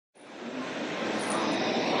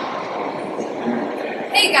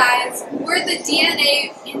Hey guys, we're the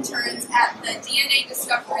DNA interns at the DNA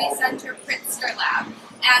Discovery Center Pritzker Lab,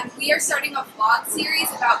 and we are starting a vlog series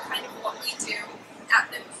about kind of what we do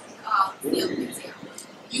at the Field Museum.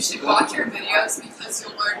 You should watch our videos because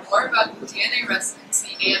you'll learn more about the DNA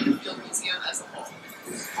residency and the Field Museum as a whole.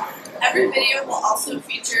 Every video will also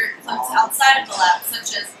feature clips outside of the lab,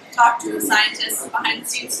 such as talk to the scientists,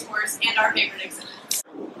 behind-the-scenes tours, and our favorite exhibits.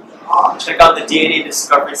 Check out the DNA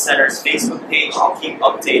Discovery Center's Facebook page to keep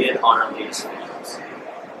updated on our latest videos.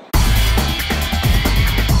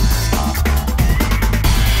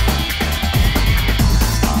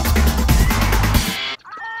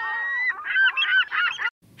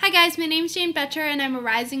 Hi guys, my name is Boettcher and I'm a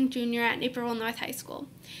rising junior at Naperville North High School.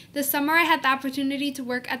 This summer I had the opportunity to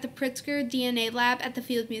work at the Pritzker DNA lab at the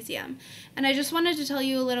Field Museum, and I just wanted to tell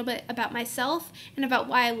you a little bit about myself and about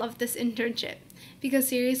why I love this internship. Because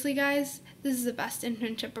seriously guys, this is the best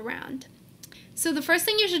internship around. So the first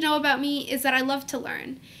thing you should know about me is that I love to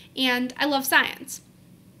learn, and I love science.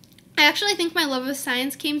 I actually think my love of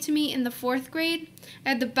science came to me in the 4th grade. I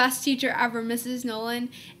had the best teacher ever, Mrs. Nolan,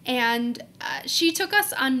 and she took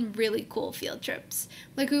us on really cool field trips.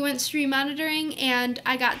 Like we went stream monitoring, and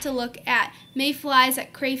I got to look at mayflies,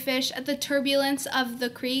 at crayfish, at the turbulence of the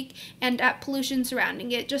creek, and at pollution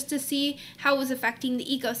surrounding it, just to see how it was affecting the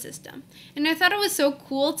ecosystem. And I thought it was so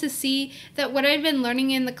cool to see that what I'd been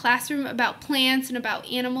learning in the classroom about plants and about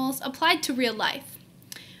animals applied to real life.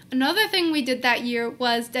 Another thing we did that year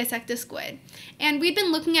was dissect a squid. And we'd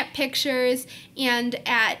been looking at pictures and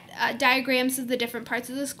at diagrams of the different parts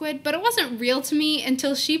of the squid, but it wasn't real to me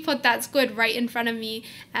until she put that squid right in front of me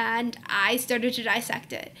and I started to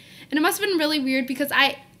dissect it. And it must have been really weird because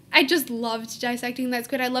I just loved dissecting that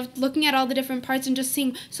squid. I loved looking at all the different parts and just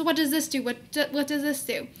seeing, so what does this do? What does this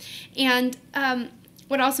do? And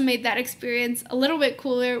what also made that experience a little bit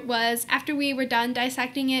cooler was after we were done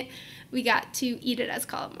dissecting it, we got to eat it as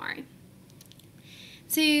calamari.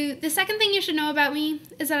 So the second thing you should know about me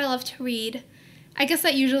is that I love to read. I guess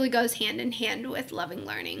that usually goes hand in hand with loving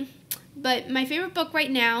learning. But my favorite book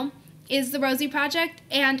right now is The Rosie Project,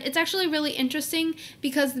 and it's actually really interesting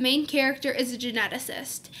because the main character is a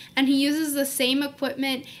geneticist, and he uses the same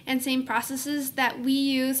equipment and same processes that we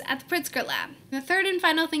use at the Pritzker lab. The third and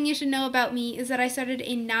final thing you should know about me is that I started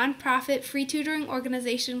a non-profit free tutoring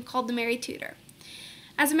organization called the Mary Tutor.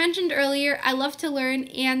 As I mentioned earlier, I love to learn,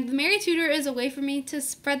 and the Mary Tutor is a way for me to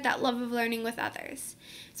spread that love of learning with others.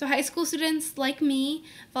 So high school students like me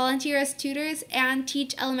volunteer as tutors and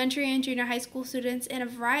teach elementary and junior high school students in a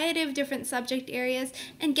variety of different subject areas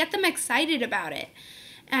and get them excited about it.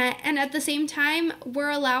 And at the same time,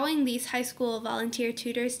 we're allowing these high school volunteer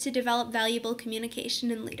tutors to develop valuable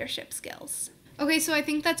communication and leadership skills. Okay, so I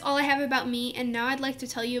think that's all I have about me, and now I'd like to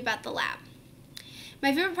tell you about the lab.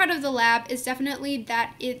 My favorite part of the lab is definitely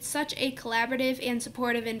that it's such a collaborative and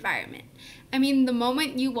supportive environment. I mean, the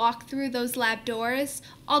moment you walk through those lab doors,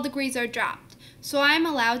 all the grades are dropped. So I'm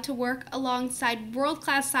allowed to work alongside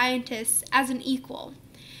world-class scientists as an equal.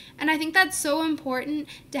 And I think that's so important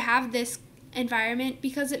to have this environment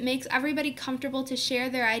because it makes everybody comfortable to share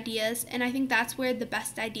their ideas, and I think that's where the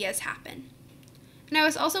best ideas happen. And I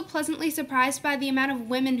was also pleasantly surprised by the amount of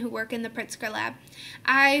women who work in the Pritzker lab.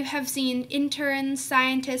 I have seen interns,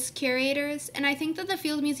 scientists, curators, and I think that the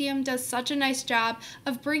Field Museum does such a nice job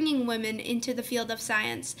of bringing women into the field of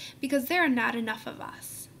science because there are not enough of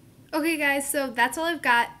us. Okay guys, so that's all I've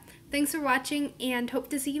got. Thanks for watching and hope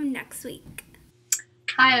to see you next week.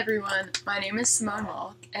 Hi everyone, my name is Simone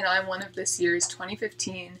Wallk, and I'm one of this year's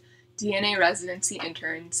 2015 DNA residency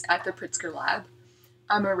interns at the Pritzker lab.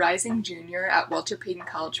 I'm a rising junior at Wallk Payton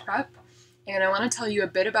College Prep, and I want to tell you a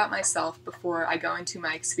bit about myself before I go into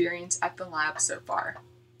my experience at the lab so far.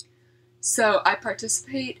 So I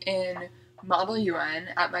participate in Model UN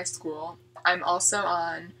at my school. I'm also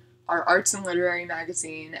on our Arts and Literary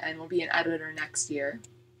magazine and will be an editor next year.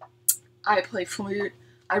 I play flute.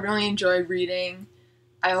 I really enjoy reading.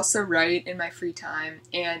 I also write in my free time,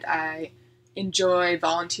 and I enjoy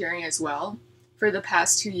volunteering as well. For the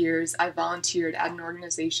past 2 years, I volunteered at an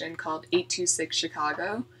organization called 826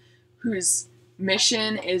 Chicago, whose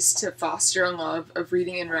mission is to foster a love of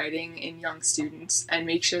reading and writing in young students and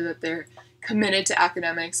make sure that they're committed to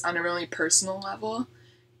academics on a really personal level.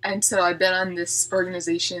 And so I've been on this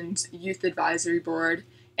organization's youth advisory board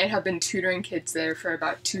and have been tutoring kids there for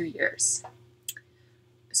about 2 years.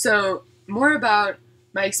 So more about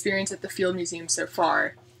my experience at the Field Museum so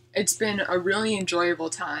far. It's been a really enjoyable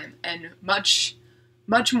time and much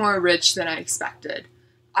more rich than I expected.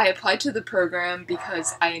 I applied to the program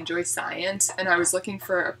because I enjoy science and I was looking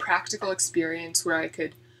for a practical experience where I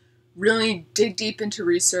could really dig deep into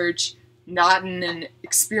research, not in an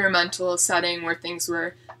experimental setting where things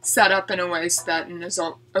were set up in a way so that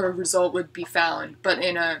a result would be found, but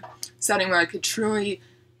in a setting where I could truly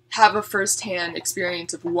have a first-hand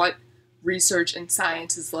experience of what research and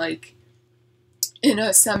science is like in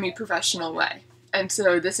a semi-professional way. And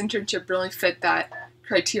so this internship really fit that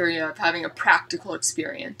criteria of having a practical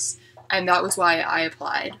experience, and that was why I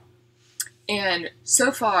applied. And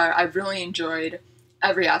so far, I've really enjoyed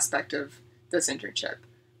every aspect of this internship.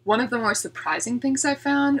 One of the more surprising things I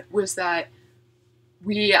found was that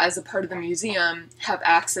we, as a part of the museum, have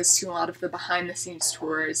access to a lot of the behind-the-scenes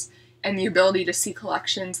tours and the ability to see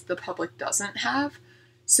collections the public doesn't have.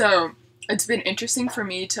 So it's been interesting for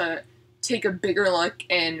me to take a bigger look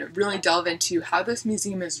and really delve into how this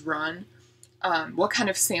museum is run, what kind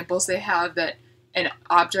of samples they have and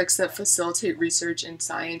objects that facilitate research in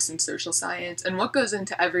science and social science, and what goes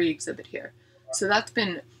into every exhibit here. So that's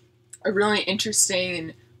been a really interesting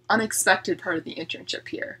and unexpected part of the internship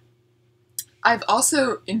here. I've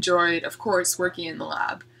also enjoyed, of course, working in the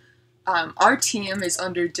lab. Our team is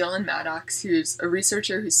under Dylan Maddox, who's a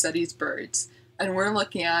researcher who studies birds, and we're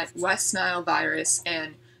looking at West Nile virus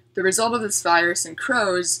and the result of this virus in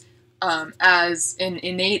crows as an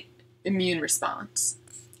innate immune response.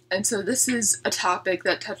 And so this is a topic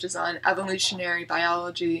that touches on evolutionary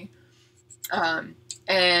biology,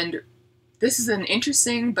 and this is an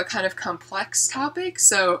interesting but kind of complex topic,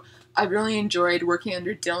 so I really enjoyed working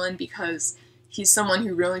under Dylan because he's someone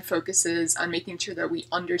who really focuses on making sure that we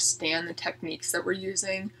understand the techniques that we're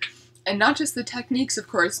using, and not just the techniques, of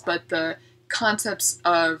course, but the concepts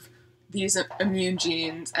of these immune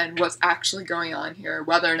genes and what's actually going on here,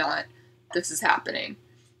 whether or not this is happening.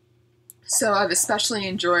 So I've especially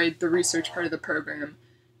enjoyed the research part of the program.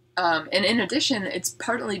 And in addition, it's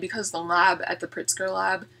partly because the lab at the Pritzker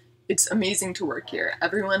lab, it's amazing to work here.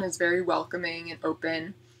 Everyone is very welcoming and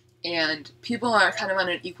open, and people are kind of on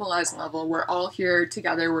an equalized level. We're all here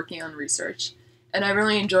together working on research. And I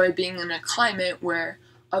really enjoy being in a climate where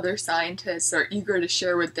other scientists are eager to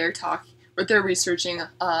share what they're researching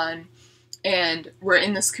on, and we're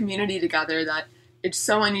in this community together that it's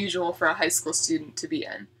so unusual for a high school student to be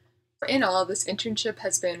in. In all, this internship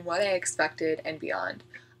has been what I expected and beyond.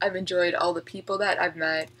 I've enjoyed all the people that I've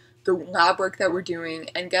met, the lab work that we're doing,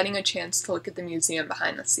 and getting a chance to look at the museum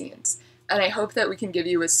behind the scenes. And I hope that we can give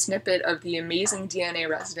you a snippet of the amazing DNA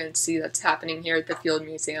residency that's happening here at the Field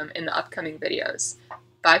Museum in the upcoming videos.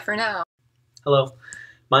 Bye for now. Hello,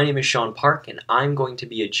 my name is Shawn Park, and I'm going to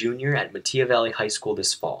be a junior at Metea Valley High School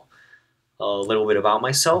this fall. A little bit about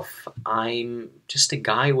myself: I'm just a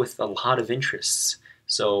guy with a lot of interests.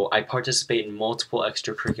 So I participate in multiple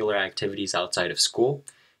extracurricular activities outside of school,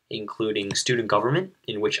 including student government,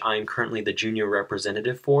 in which I'm currently the junior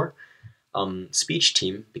representative for, speech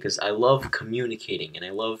team, because I love communicating and I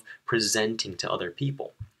love presenting to other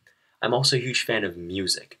people. I'm also a huge fan of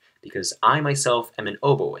music, because I myself am an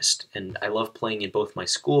oboist, and I love playing in both my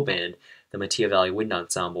school band, the Metea Valley Wind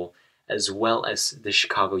Ensemble, as well as the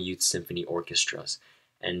Chicago Youth Symphony Orchestras,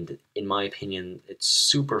 and in my opinion, it's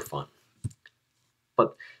super fun.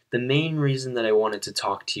 But the main reason that I wanted to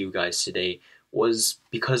talk to you guys today was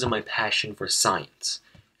because of my passion for science,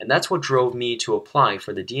 and that's what drove me to apply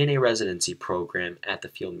for the DNA residency program at the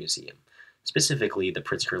Field Museum, specifically the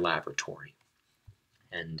Pritzker Laboratory.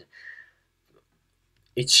 And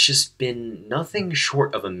it's just been nothing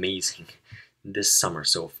short of amazing this summer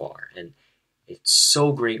so far, and it's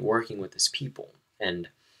so great working with these people. And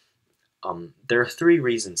there are 3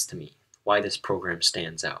 reasons to me why this program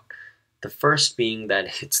stands out. The first being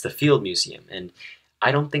that it's the Field Museum, and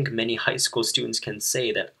I don't think many high school students can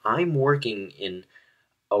say that I'm working in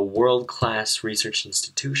a world-class research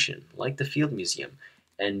institution like the Field Museum,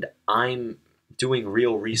 and I'm doing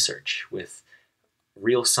real research with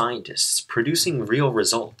real scientists, producing real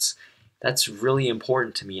results. That's really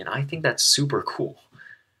important to me, and I think that's super cool.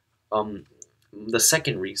 The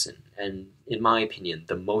second reason, and in my opinion,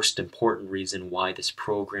 the most important reason why this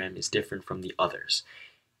program is different from the others,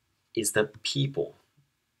 is the people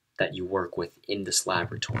that you work with in this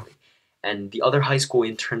laboratory. And the other high school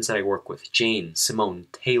interns that I work with, Jane, Simone,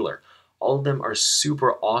 Taylor, all of them are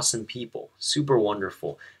super awesome people, super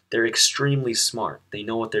wonderful. They're extremely smart. They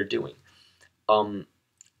know what they're doing.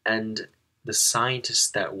 And the scientists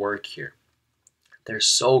that work here, they're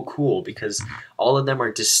so cool because all of them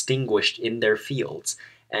are distinguished in their fields,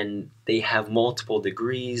 and they have multiple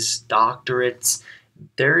degrees, doctorates.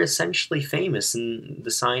 They're essentially famous in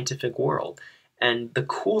the scientific world. And the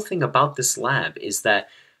cool thing about this lab is that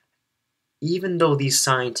even though these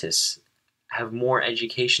scientists have more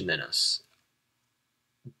education than us,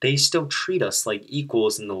 they still treat us like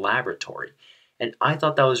equals in the laboratory. And I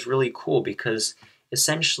thought that was really cool because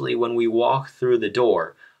essentially when we walk through the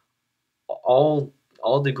door, all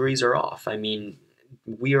degrees are off. I mean,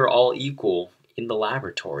 we are all equal in the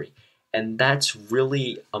laboratory. And that's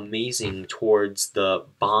really amazing towards the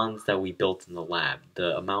bonds that we built in the lab,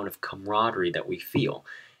 the amount of camaraderie that we feel.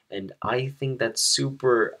 And I think that's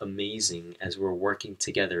super amazing as we're working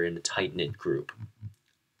together in a tight-knit group.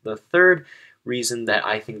 The third reason that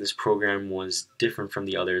I think this program was different from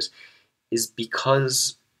the others is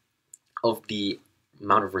because of the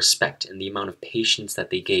amount of respect and the amount of patience that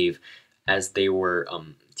they gave as they were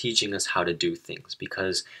teaching us how to do things.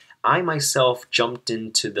 Because I myself jumped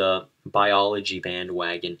into the biology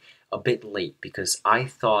bandwagon a bit late because I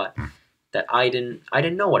thought that I didn't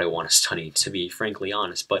know what I want to study, to be frankly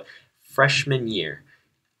honest. But freshman year,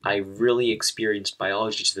 I really experienced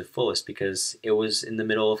biology to the fullest because it was in the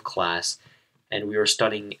middle of class and we were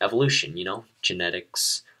studying evolution, you know,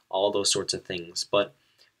 genetics, all those sorts of things. But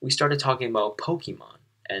we started talking about Pokemon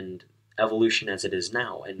and evolution as it is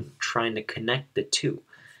now and trying to connect the two.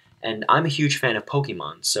 And I'm a huge fan of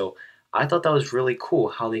Pokemon, so I thought that was really cool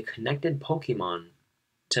how they connected Pokemon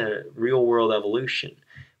to real-world evolution.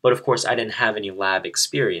 But of course, I didn't have any lab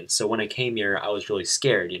experience, so when I came here, I was really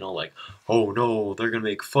scared, you know, like, oh no, they're gonna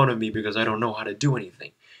make fun of me because I don't know how to do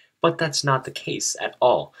anything. But that's not the case at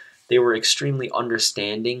all. They were extremely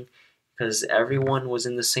understanding because everyone was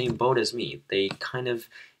in the same boat as me. They kind of,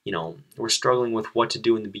 you know, were struggling with what to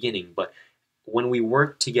do in the beginning, but when we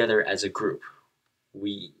worked together as a group,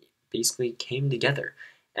 we basically came together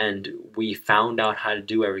and we found out how to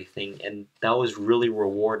do everything, and that was really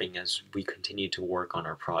rewarding as we continued to work on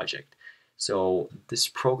our project. So this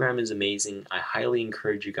program is amazing. I highly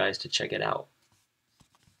encourage you guys to check it out.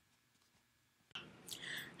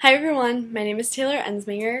 Hi everyone, my name is Taylor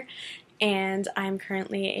Ensminger and I'm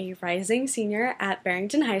currently a rising senior at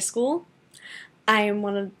Barrington High School. I am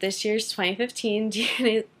one of this year's 2015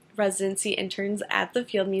 DNA residency interns at the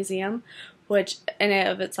Field Museum, which in and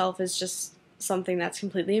of itself is just something that's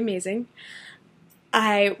completely amazing.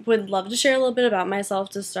 I would love to share a little bit about myself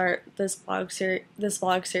to start this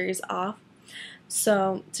vlog series off.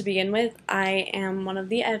 So to begin with, I am one of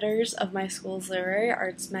the editors of my school's literary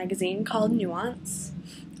arts magazine called Nuance.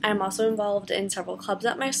 I'm also involved in several clubs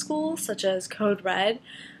at my school, such as Code Red,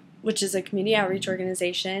 which is a community outreach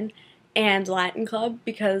organization, and Latin Club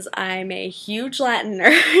because I'm a huge Latin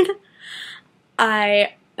nerd.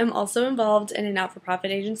 I am also involved in a not-for-profit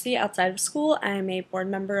agency outside of school. I am a board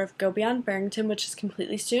member of Go Beyond Barrington, which is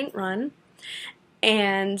completely student-run,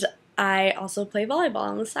 and I also play volleyball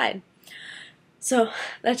on the side. So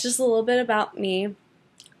that's just a little bit about me.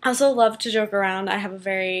 I also love to joke around. I have a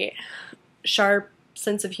very sharp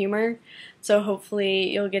sense of humor, so hopefully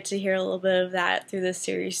you'll get to hear a little bit of that through this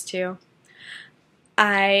series too.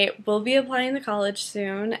 I will be applying to college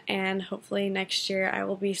soon, and hopefully next year I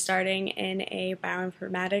will be starting in a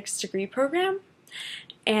bioinformatics degree program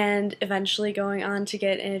and eventually going on to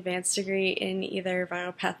get an advanced degree in either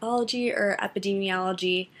biopathology or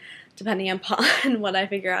epidemiology, depending upon what I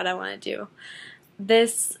figure out I want to do.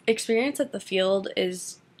 This experience at the field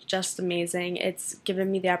is just amazing. It's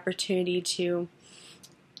given me the opportunity to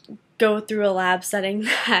go through a lab setting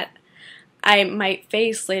that I might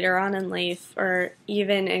face later on in life or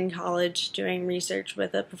even in college doing research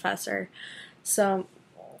with a professor. So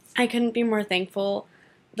I couldn't be more thankful.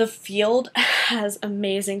 The field has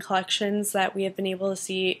amazing collections that we have been able to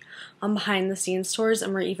see on behind the scenes tours,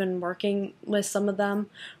 and we're even working with some of them.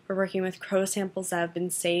 We're working with crow samples that have been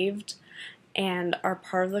saved and are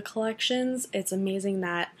part of the collections. It's amazing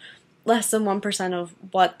that less than 1% of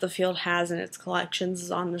what the field has in its collections is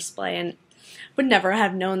on display, and would never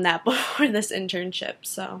have known that before this internship.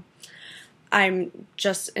 So I'm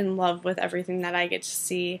just in love with everything that I get to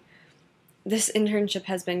see. This internship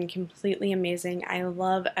has been completely amazing. I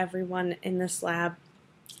love everyone in this lab.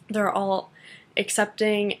 They're all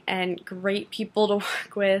accepting and great people to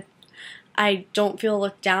work with. I don't feel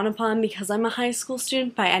looked down upon because I'm a high school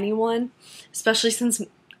student by anyone, especially since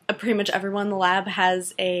pretty much everyone in the lab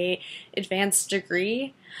has a advanced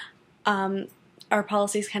degree. Our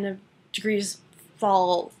policies kind of degrees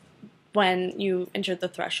fall when you enter the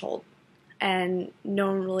threshold, and no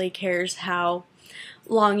one really cares how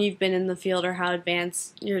long you've been in the field or how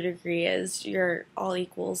advanced your degree is. You're all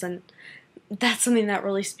equals, and that's something that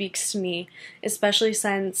really speaks to me, especially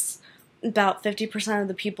since about 50% of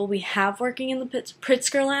the people we have working in the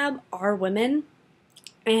Pritzker lab are women,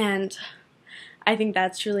 and I think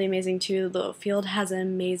that's truly amazing too. The field has an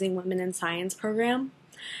amazing Women in Science program,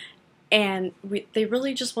 and they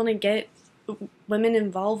really just want to get women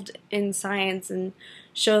involved in science and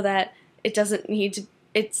show that it doesn't need to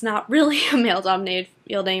it's not really a male-dominated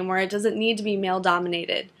field anymore. It doesn't need to be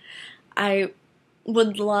male-dominated. I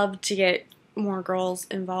would love to get more girls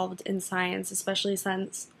involved in science, especially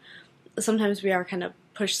since sometimes we are kind of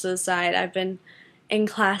pushed to the side. I've been in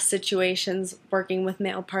class situations working with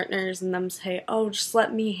male partners and them say, oh, just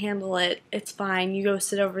let me handle it. It's fine. You go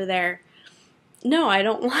sit over there. No, I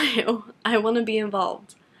don't want to. I want to be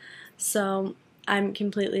involved. So I'm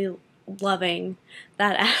completely loving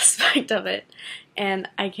that aspect of it, and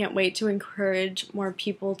I can't wait to encourage more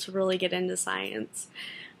people to really get into science.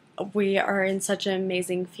 We are in such an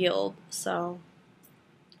amazing field, so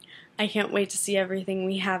I can't wait to see everything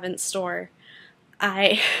we have in store.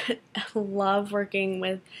 I love working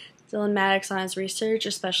with Dylan Maddox on his research,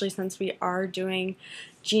 especially since we are doing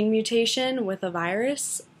gene mutation with a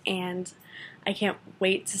virus, and I can't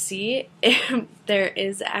wait to see if there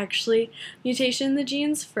is actually mutation in the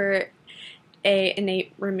genes for an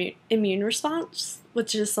innate immune response,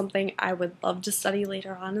 which is something I would love to study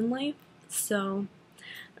later on in life. So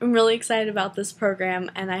I'm really excited about this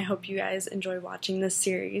program, and I hope you guys enjoy watching this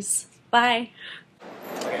series. Bye!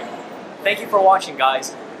 Thank you for watching,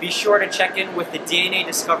 guys. Be sure to check in with the DNA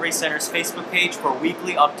Discovery Center's Facebook page for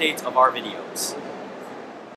weekly updates of our videos.